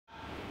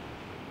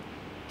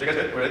you guys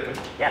good? We're ready?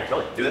 Yeah, let's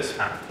roll it. Do this?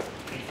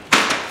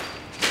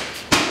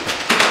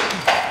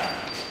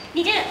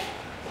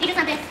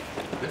 23です。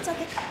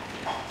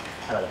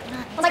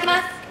お先ま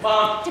す。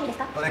準備です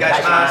か？お願い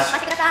します。回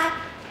してください。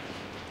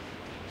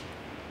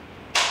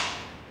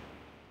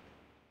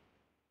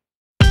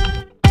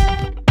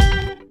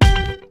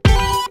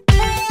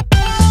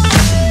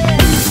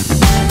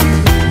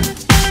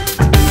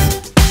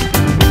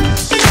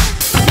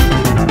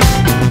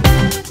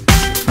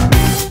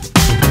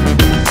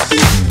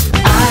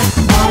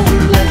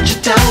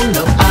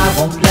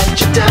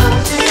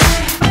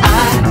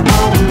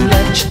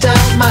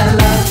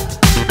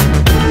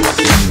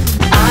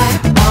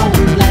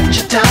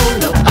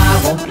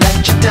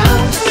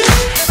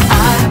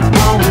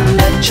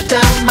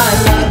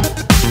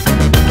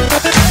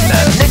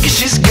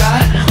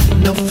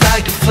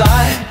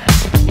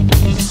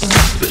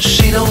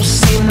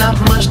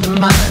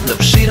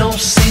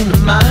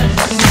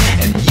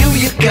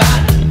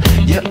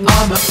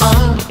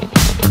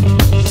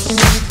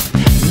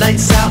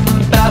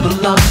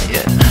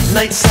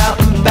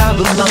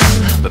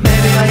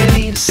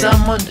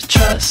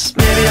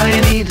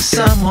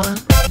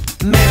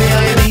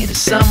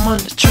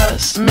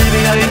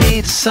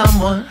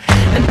Someone,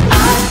 and I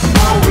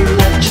won't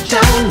let you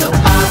down. No, I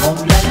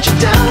won't let you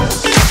down.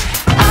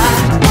 I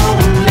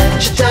won't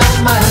let you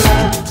down, my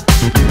love.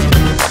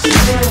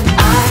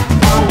 I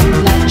won't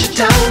let you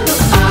down. No,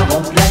 I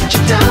won't let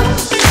you down.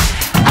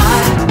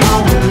 I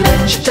won't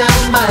let you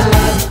down, my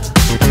love.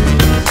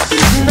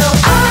 No,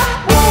 I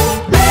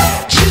won't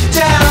let you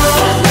down.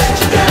 Won't let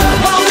you down.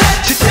 Won't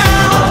let you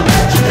down.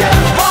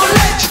 Won't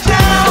let you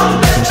down. Won't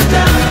let you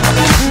down.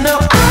 No,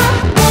 I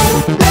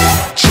won't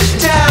let you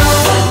down.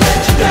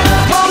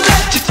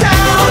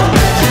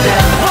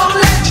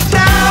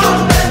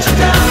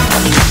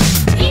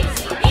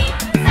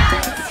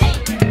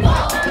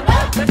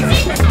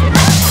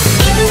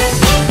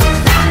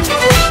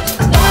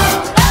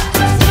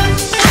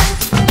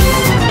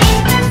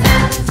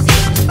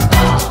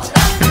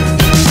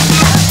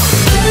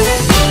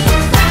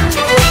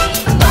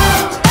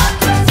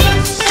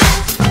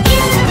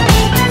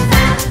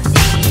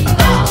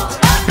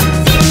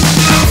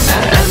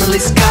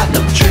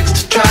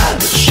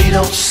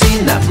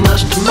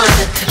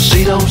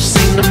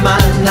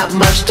 Not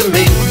much to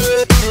me.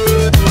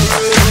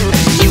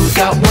 You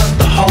got what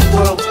the whole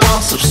world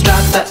wants, so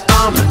strap that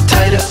armor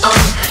tighter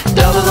on.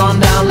 Double on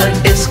down like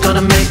it's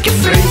gonna make you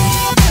free.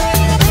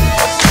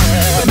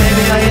 But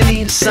maybe all you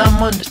need is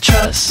someone to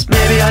trust.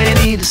 Maybe all you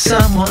need is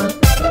someone.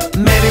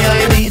 Maybe all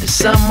you need is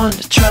someone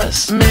to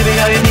trust. Maybe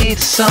all you need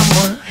is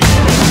someone.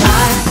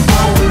 I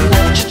won't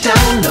let you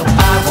down. No,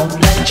 I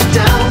won't let you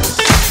down.